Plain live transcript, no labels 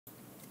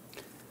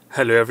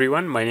Hello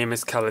everyone, my name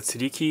is Khaled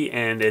Siddiqui,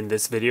 and in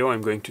this video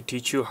I'm going to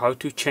teach you how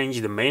to change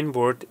the main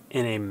board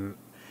in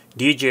a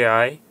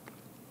DJI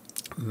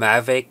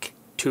Mavic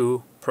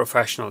 2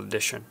 Professional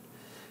Edition.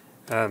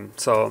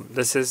 So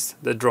this is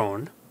the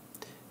drone,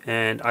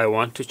 and I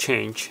want to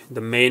change the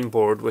main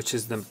board, which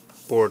is the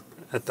board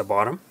at the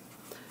bottom.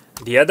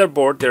 The other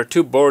board, there are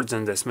two boards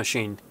in this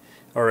machine,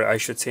 or I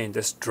should say in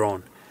this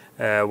drone.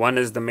 One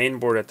is the main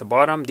board at the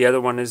bottom, the other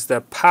one is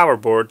the power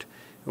board,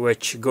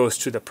 which goes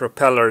to the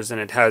propellers, and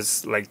it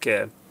has like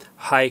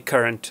high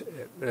current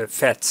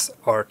FETs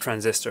or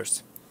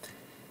transistors.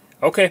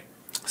 Okay,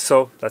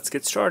 so let's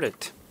get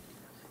started.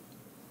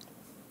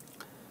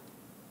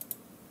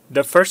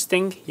 The first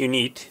thing you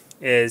need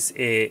is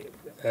a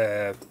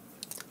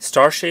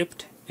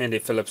star-shaped and a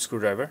Phillips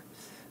screwdriver.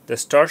 The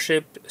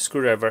star-shaped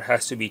screwdriver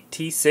has to be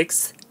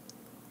T6.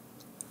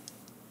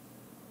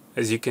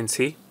 As you can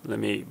see, let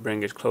me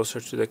bring it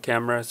closer to the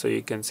camera so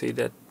you can see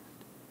that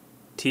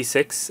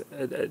T6,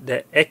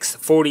 the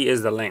X40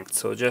 is the length,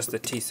 so just the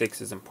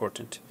T6 is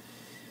important,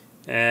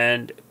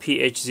 and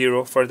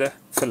PH0 for the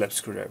Phillips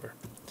screwdriver.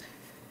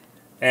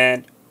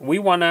 And we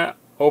want to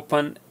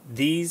open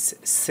these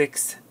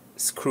 6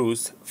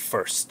 screws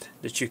first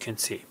that you can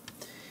see.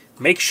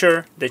 Make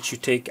sure that you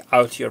take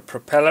out your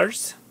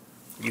propellers.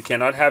 You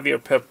cannot have your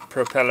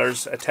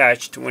propellers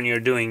attached when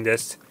you're doing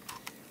this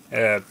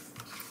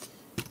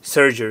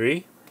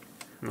surgery.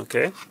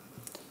 Okay,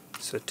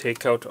 so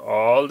take out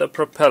all the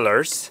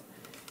propellers,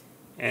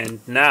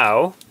 and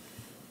now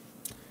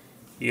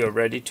you're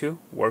ready to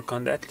work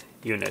on that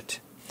unit.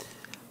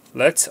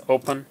 Let's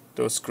open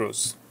those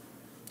screws.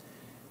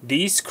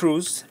 These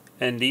screws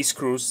and these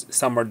screws,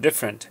 some are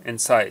different in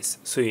size,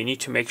 so you need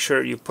to make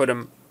sure you put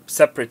them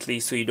separately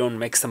so you don't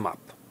mix them up.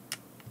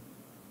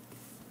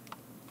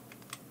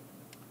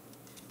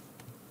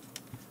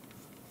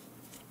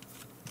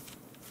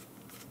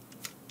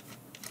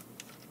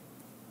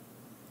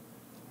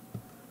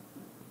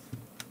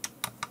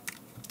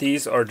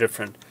 These are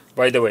different.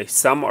 By the way,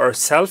 some are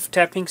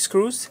self-tapping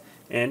screws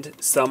and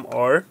some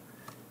are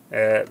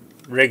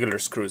regular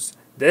screws.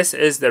 This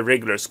is the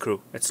regular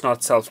screw. It's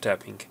not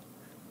self-tapping.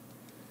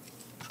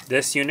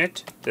 This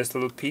unit, this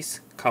little piece,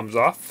 comes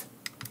off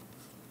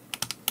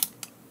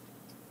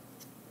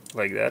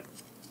like that.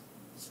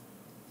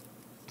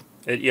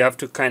 You have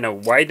to kind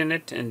of widen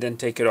it and then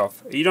take it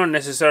off. You don't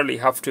necessarily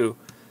have to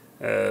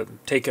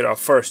take it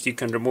off first. You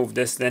can remove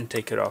this, then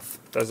take it off.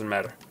 Doesn't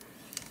matter.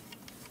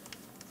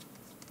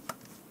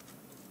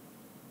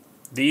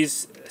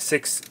 These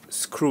 6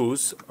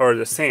 screws are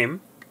the same.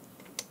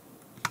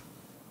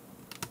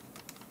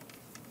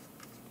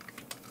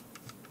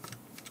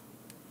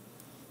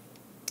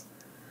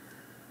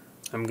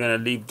 I'm gonna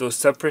leave those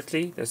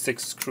separately, the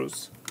 6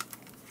 screws.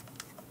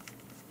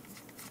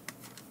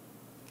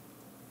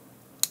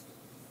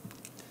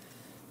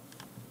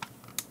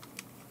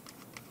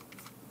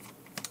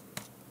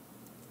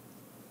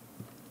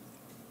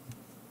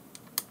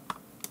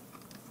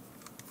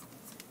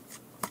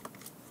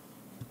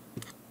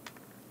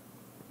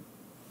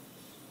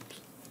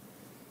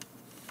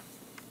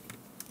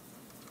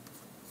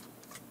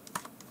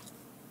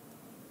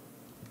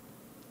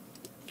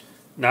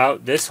 Now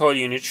this whole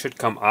unit should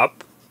come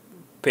up.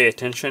 Pay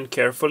attention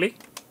carefully.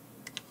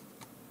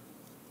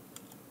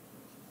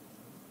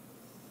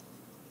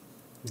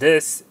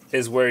 This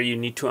is where you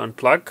need to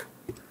unplug,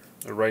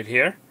 right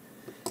here.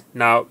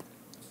 Now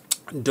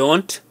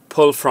don't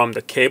pull from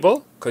the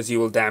cable because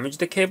you will damage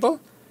the cable,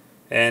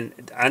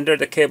 and under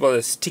the cable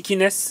is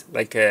stickiness,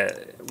 like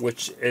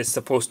which is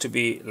supposed to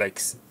be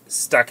like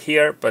stuck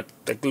here, but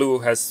the glue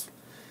has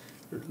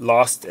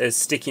lost its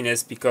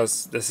stickiness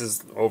because this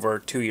is over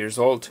 2 years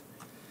old.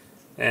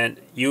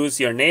 And use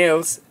your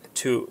nails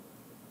to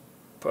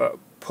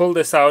pull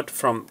this out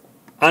from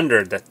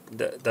under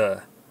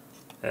the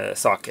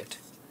socket.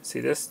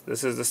 See this?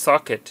 This is the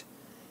socket,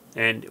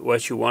 and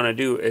what you want to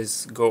do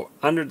is go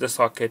under the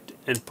socket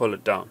and pull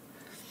it down.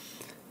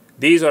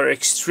 These are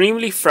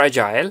extremely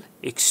fragile,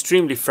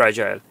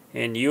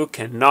 and you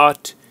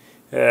cannot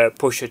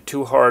push it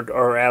too hard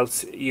or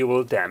else you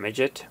will damage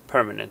it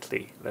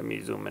permanently. Let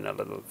me zoom in a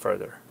little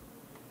further.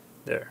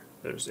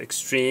 There's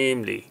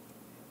extremely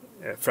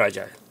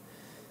fragile.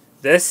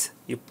 This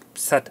you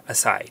set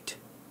aside.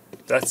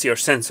 That's your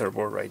sensor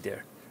board right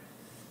there,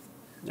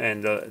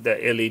 and the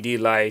LED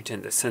light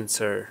and the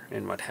sensor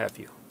and what have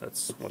you.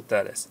 That's what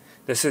that is.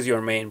 This is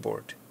your main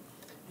board,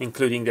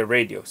 including the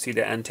radio. See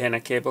the antenna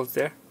cables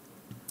there?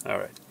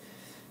 Alright,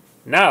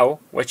 now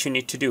what you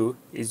need to do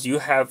is you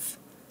have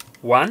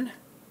 1,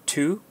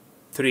 2,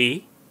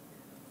 3,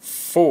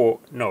 4.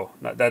 No,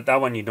 not that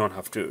one you don't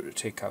have to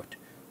take out.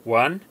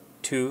 1,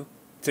 2,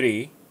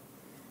 3,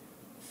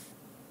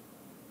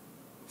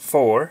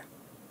 4,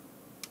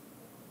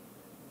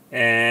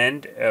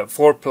 and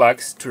 4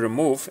 plugs to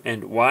remove,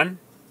 and 1,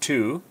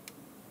 2,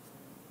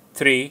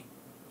 3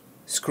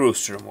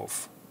 screws to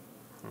remove.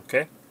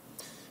 Okay,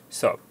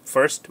 so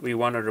first we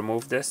want to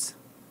remove this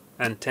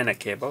antenna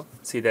cable.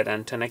 See that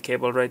antenna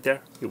cable right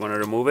there? You want to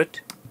remove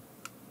it.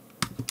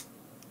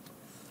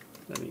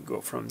 Let me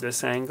go from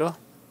this angle.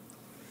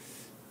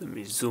 Let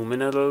me zoom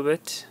in a little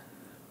bit.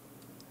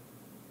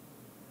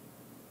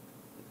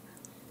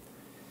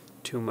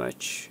 Too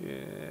much.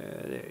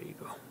 There you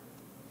go.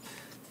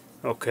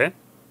 Okay.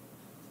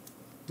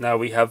 Now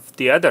we have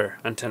the other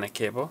antenna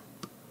cable.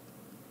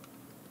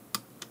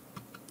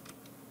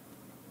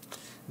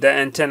 The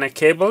antenna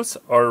cables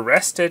are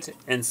rested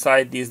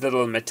inside these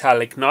little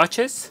metallic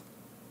notches.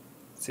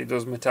 See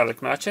those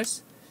metallic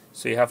notches?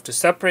 So you have to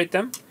separate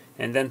them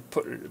and then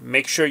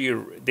make sure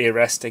they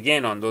rest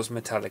again on those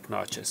metallic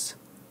notches.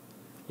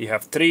 You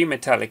have 3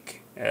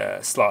 metallic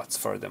slots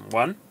for them.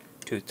 1,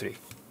 2, 3.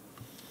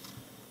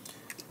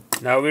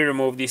 Now we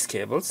remove these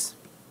cables.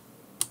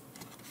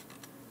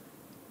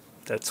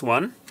 That's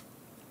 1.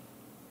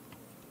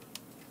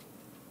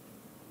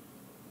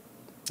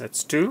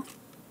 That's 2.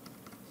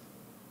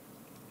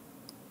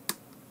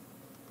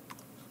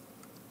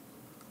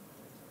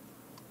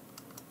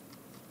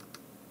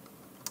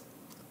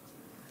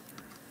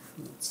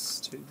 Let's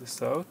take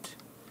this out.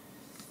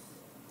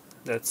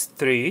 That's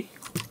 3.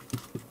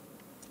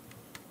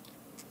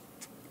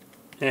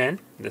 And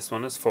this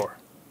one is 4.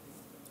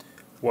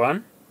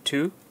 1,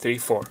 2, 3,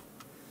 4.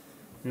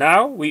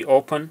 Now we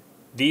open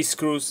these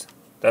screws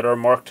that are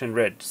marked in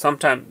red.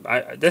 Sometimes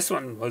this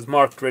one was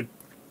marked red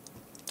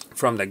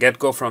from the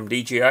get-go from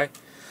DJI,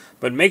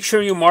 but make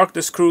sure you mark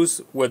the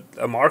screws with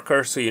a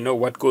marker so you know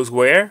what goes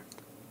where.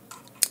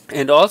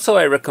 And also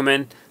I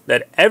recommend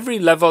that every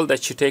level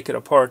that you take it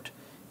apart,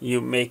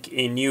 you make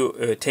a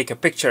new take a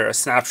picture, a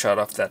snapshot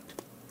of that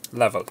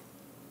level.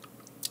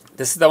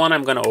 This is the one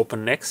I'm going to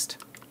open next.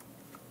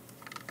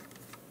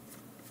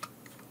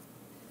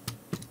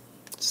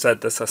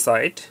 Set this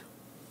aside.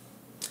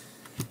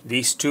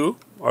 These 2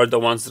 are the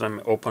ones that I'm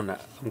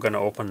going to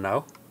open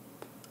now.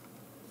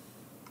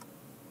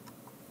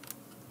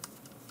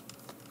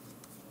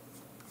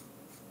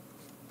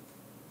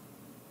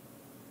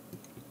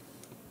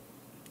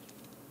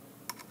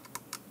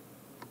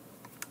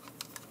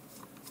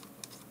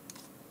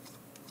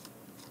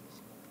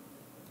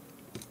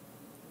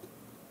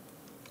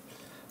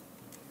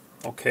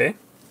 Okay.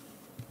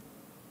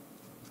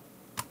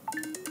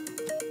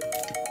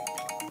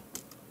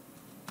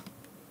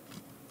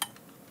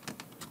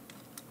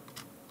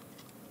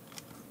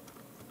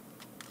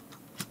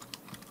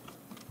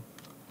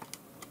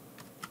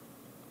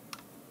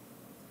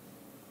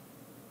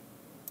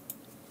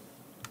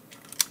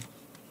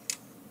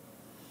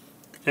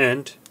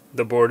 And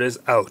the board is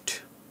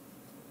out.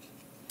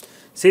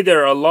 See,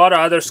 there are a lot of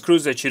other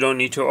screws that you don't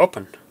need to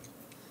open.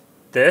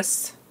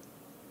 This,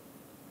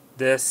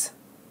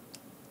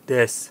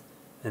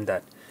 and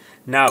that.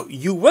 Now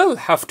you will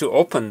have to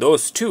open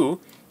those 2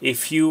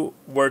 if you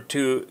were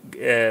to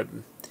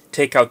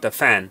take out the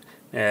fan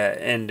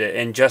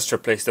and just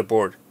replace the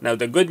board. Now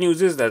the good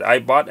news is that I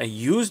bought a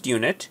used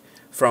unit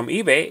from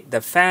eBay.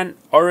 The fan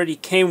already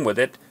came with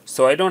it,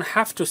 so I don't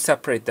have to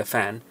separate the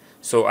fan.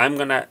 So I'm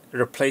gonna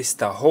replace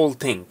the whole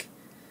thing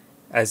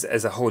as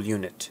a whole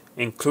unit,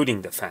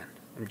 including the fan.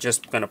 I'm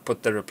just gonna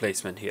put the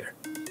replacement here.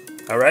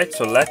 Alright,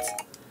 so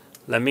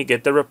let me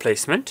get the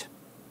replacement.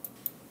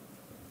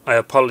 I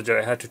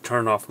apologize, I had to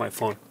turn off my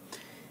phone.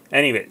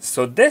 Anyway,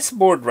 so this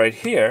board right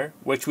here,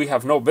 which we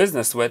have no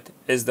business with,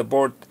 is the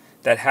board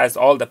that has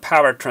all the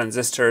power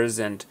transistors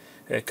and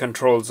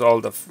controls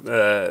all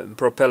the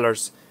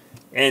propellers.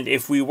 And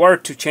if we were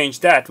to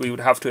change that, we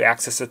would have to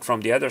access it from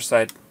the other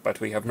side,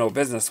 but we have no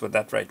business with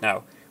that right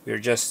now. We're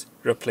just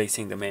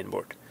replacing the main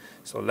board.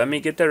 So let me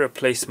get the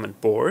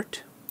replacement board.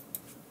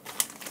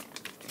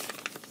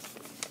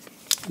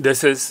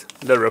 This is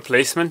the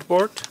replacement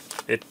board.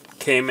 It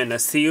came in a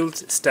sealed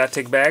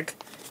static bag.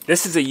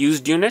 This is a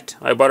used unit.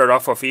 I bought it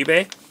off of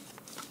eBay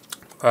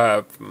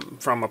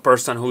from a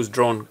person whose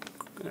drone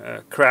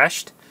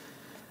crashed.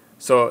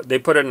 So they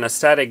put it in a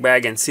static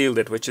bag and sealed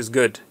it, which is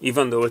good.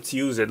 Even though it's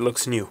used, it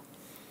looks new.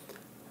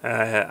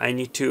 I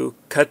need to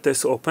cut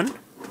this open.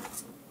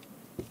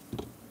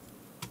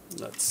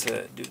 Let's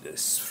do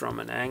this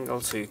from an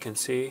angle so you can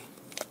see.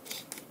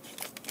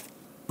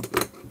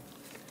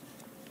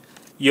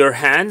 Your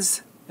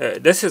hands,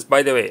 this is,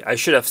 by the way, I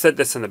should have said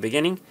this in the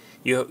beginning.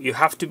 You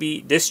have to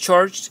be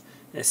discharged,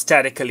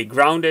 statically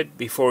grounded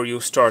before you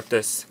start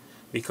this,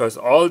 because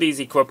all these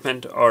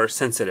equipment are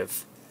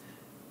sensitive.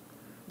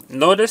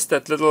 Notice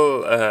that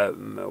little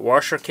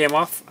washer came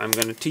off. I'm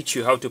going to teach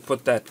you how to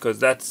put that, because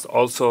that's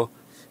also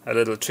a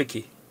little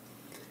tricky.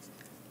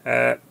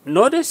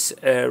 Notice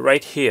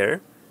right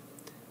here,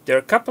 there are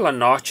a couple of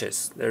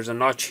notches. There's a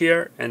notch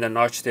here and a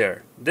notch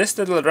there. This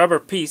little rubber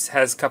piece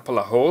has a couple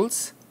of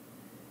holes,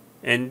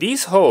 and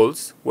these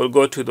holes will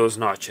go to those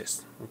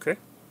notches. Okay.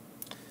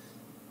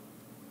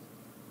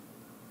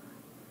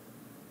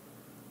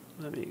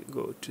 Let me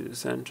go to the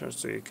center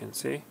so you can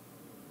see.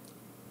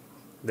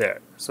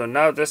 There. So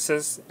now this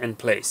is in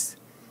place.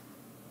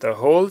 The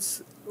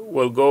holes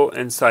will go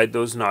inside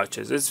those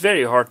notches. It's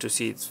very hard to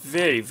see. It's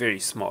very, very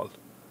small.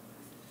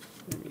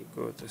 Let me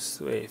go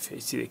this way. If you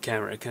see the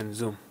camera, I can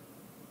zoom.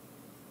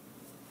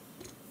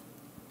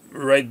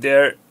 Right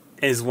there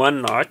is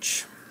one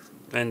notch.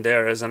 and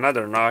there is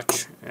another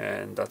notch,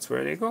 and that's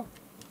where they go.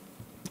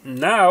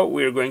 Now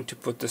we're going to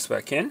put this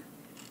back in.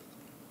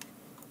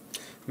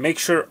 Make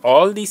sure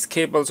all these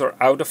cables are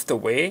out of the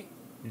way.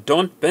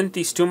 Don't bend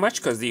these too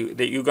much because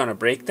you're gonna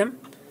break them.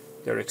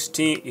 They're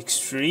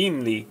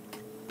extremely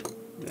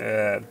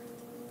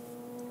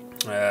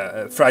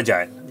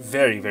fragile,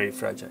 very, very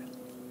fragile.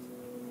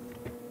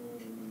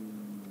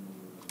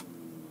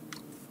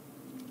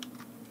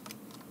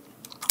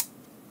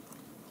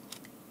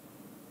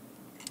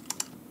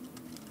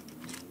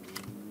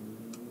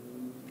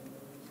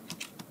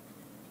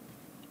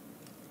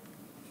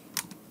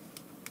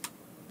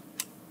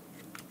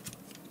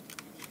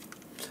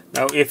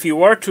 Now if you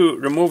were to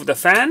remove the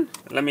fan,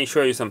 let me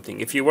show you something.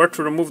 If you were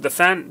to remove the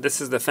fan, this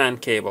is the fan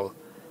cable.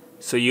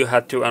 So you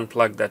had to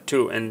unplug that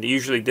too, and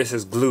usually this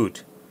is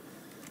glued.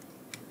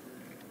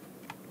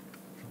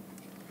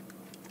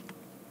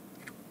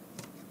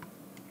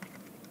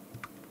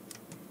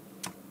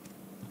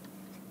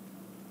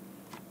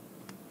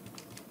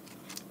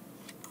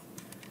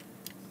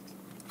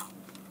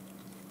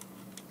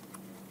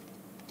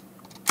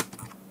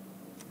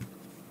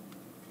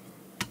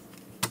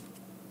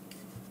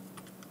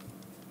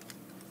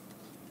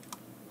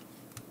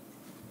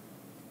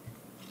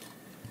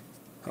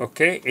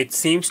 Okay, it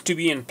seems to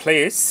be in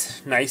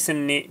place nice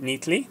and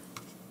neatly.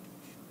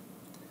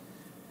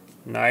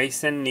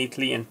 Nice and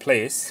neatly in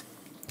place.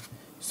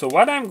 So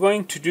what I'm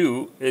going to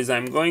do is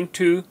I'm going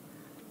to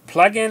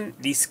plug in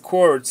these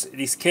cords,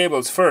 these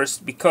cables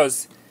first,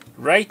 because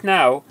right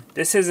now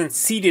this isn't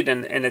seated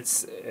and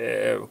it's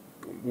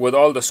with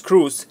all the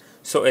screws,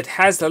 so it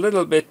has a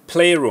little bit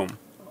playroom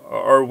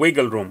or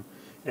wiggle room.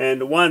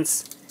 And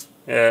once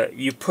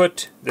you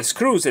put the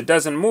screws, it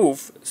doesn't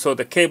move, so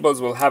the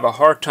cables will have a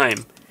hard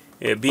time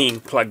being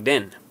plugged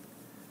in.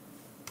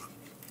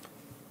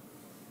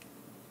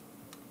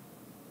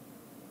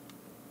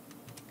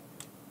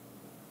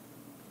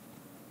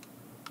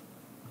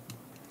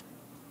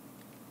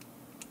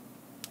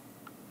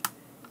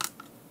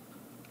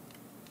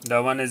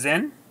 That one is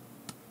in.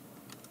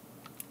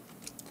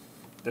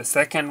 The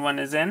second one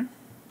is in.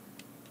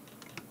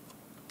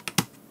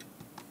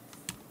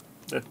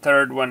 The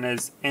third one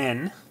is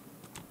in.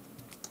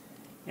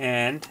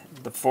 And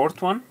the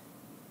fourth one.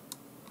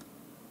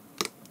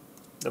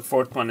 The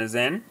fourth one is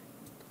in.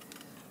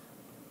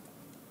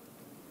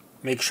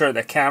 Make sure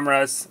the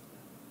camera's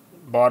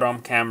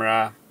bottom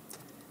camera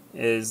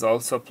is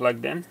also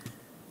plugged in.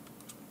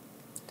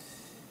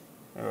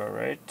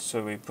 Alright,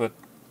 so we put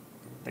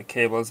the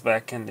cables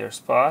back in their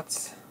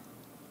spots.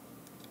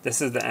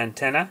 This is the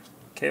antenna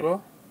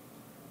cable.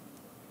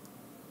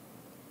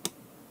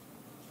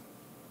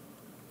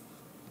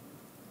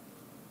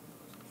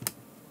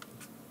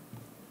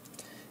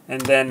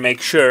 And then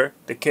make sure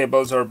the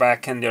cables are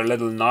back in their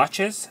little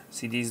notches.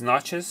 See these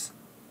notches?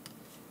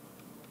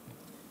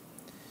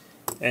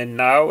 And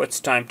now it's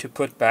time to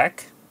put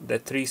back the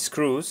 3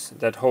 screws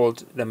that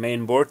hold the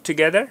main board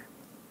together.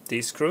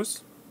 These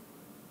screws.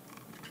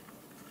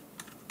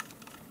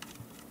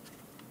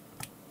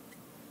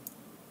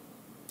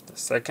 The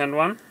second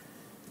one.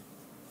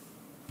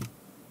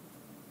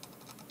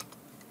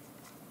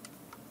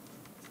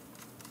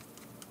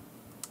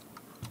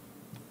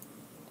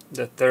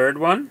 The third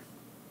one.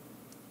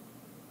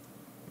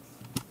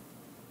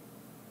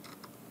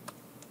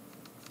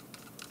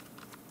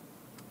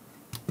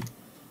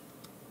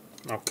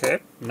 Okay,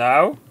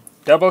 now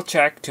double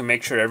check to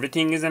make sure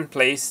everything is in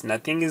place,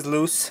 nothing is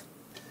loose.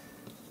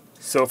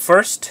 So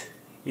first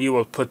you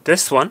will put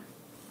this one,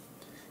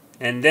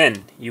 and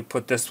then you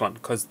put this one,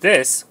 because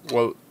this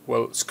will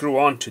screw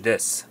on to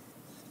this.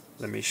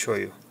 Let me show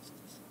you.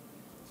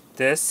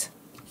 This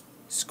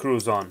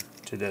screws on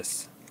to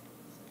this,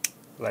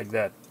 like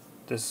that.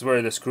 This is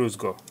where the screws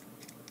go,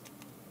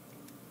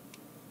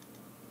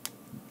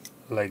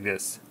 like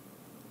this.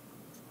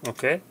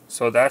 Okay,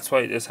 so that's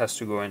why this has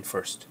to go in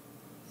first.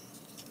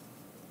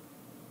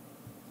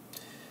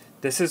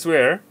 This is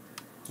where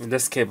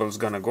this cable is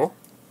gonna go.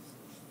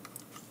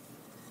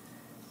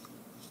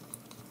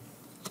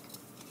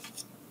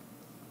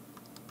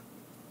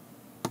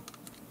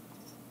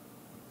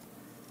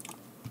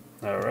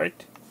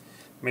 Alright,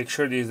 make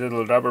sure these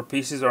little rubber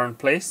pieces are in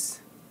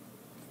place.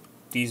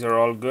 These are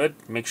all good.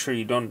 Make sure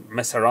you don't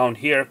mess around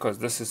here because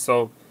this is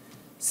so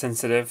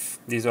sensitive.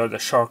 These are the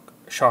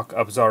shock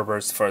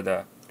absorbers for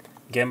the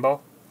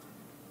gimbal.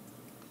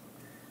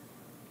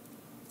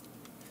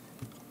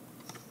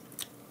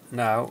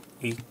 Now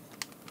we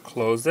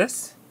close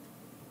this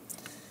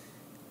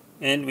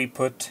and we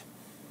put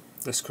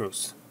the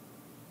screws.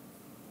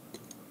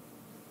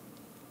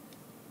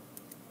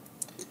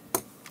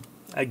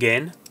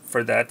 Again,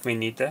 for that we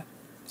need the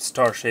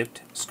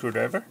star-shaped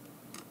screwdriver.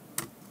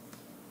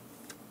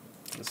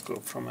 Let's go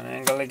from an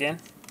angle again.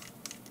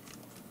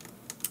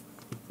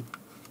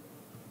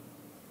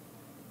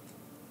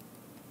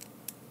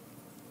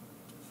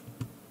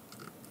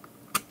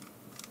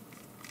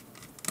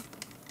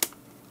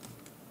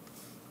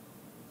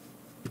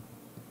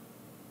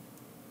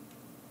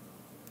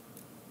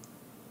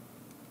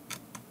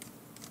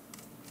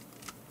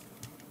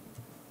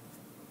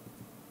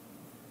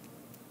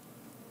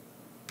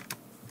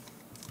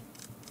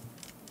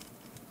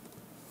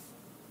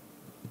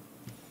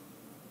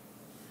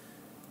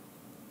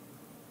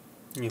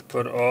 You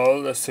put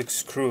all the 6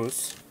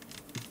 screws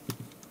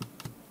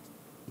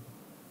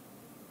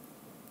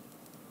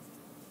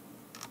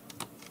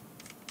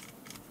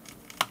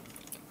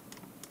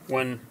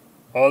when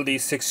all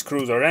these 6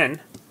 screws are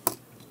in,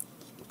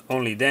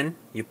 only then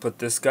you put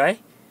this guy,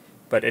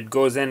 but it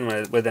goes in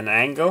with an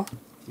angle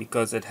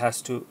because it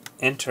has to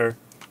enter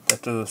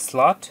that little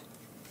slot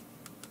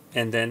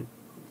and then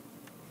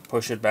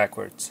push it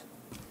backwards.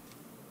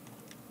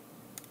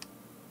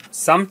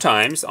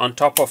 Sometimes on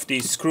top of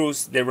these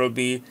screws there will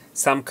be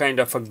some kind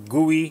of a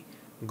gluey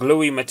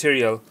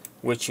material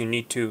which you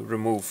need to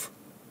remove.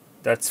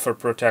 That's for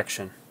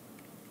protection.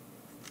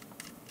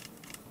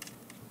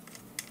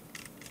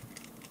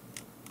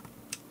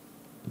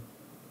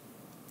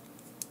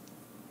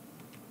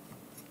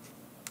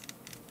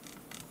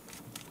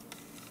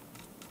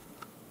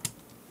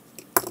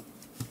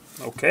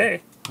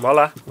 Okay,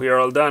 voila, we are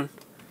all done.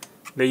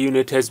 The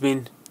unit has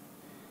been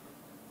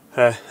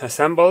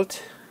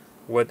assembled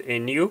with a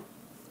new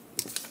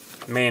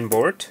main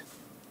board,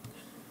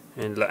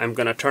 and I'm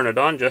gonna turn it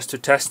on just to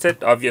test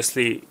it.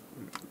 Obviously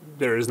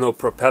there is no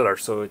propeller,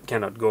 so it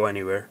cannot go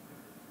anywhere,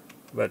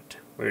 but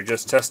we're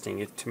just testing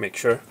it to make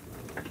sure.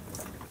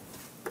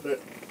 But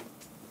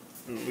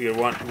we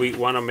want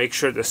to make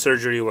sure the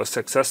surgery was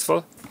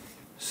successful.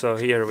 So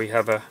here we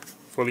have a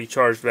fully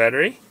charged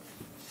battery.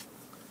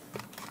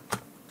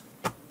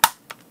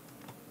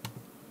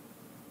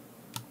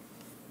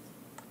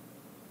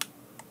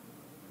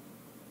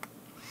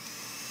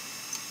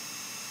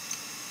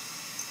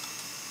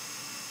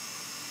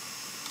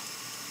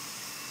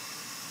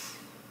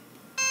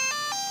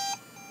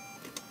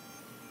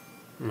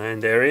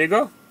 And there you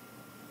go.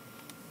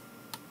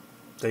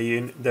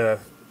 The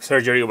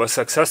surgery was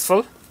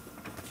successful,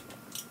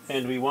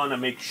 and we want to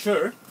make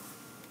sure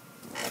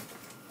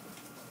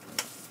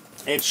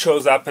it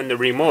shows up in the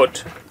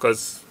remote,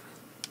 because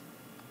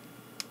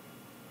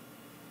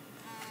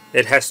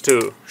it has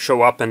to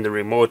show up in the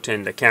remote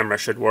and the camera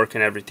should work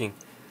and everything.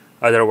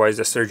 Otherwise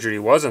the surgery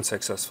wasn't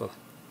successful.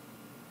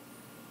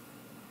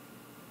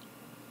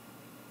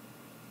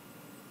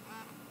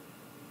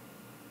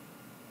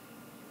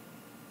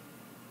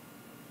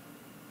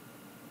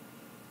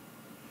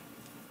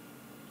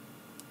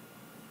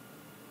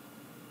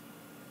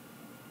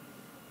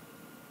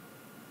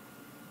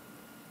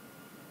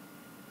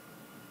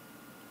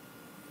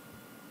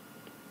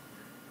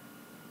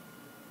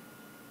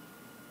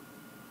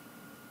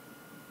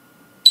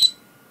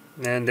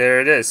 And there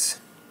it is.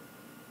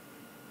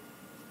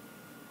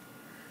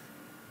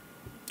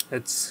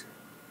 It's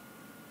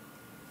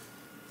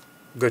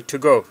good to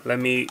go. Let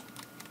me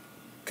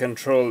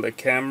control the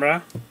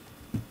camera.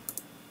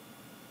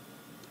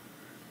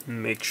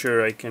 Make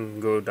sure I can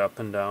go up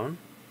and down.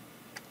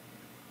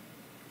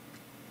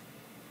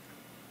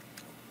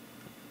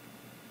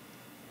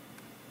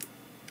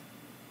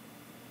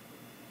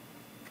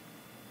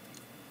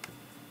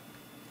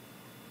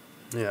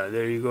 Yeah,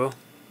 there you go.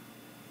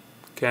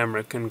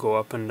 Camera can go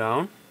up and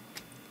down.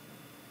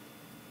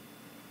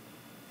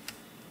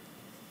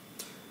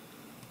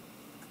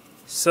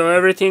 So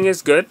everything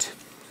is good.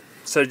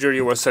 Surgery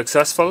was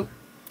successful,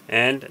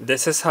 and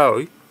this is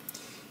how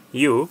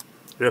you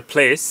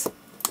replace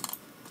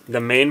the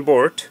main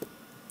board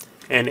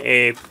and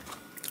a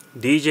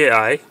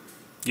DJI.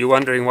 You're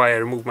wondering why I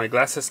removed my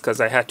glasses? Because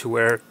I had to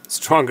wear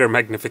stronger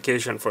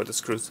magnification for the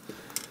screws.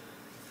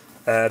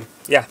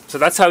 Yeah, so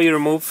that's how you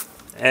remove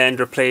and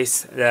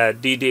replace the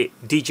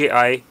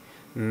DJI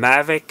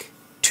Mavic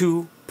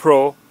 2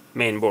 Pro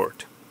main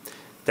board.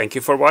 Thank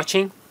you for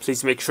watching.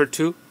 Please make sure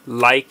to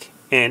like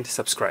and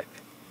subscribe.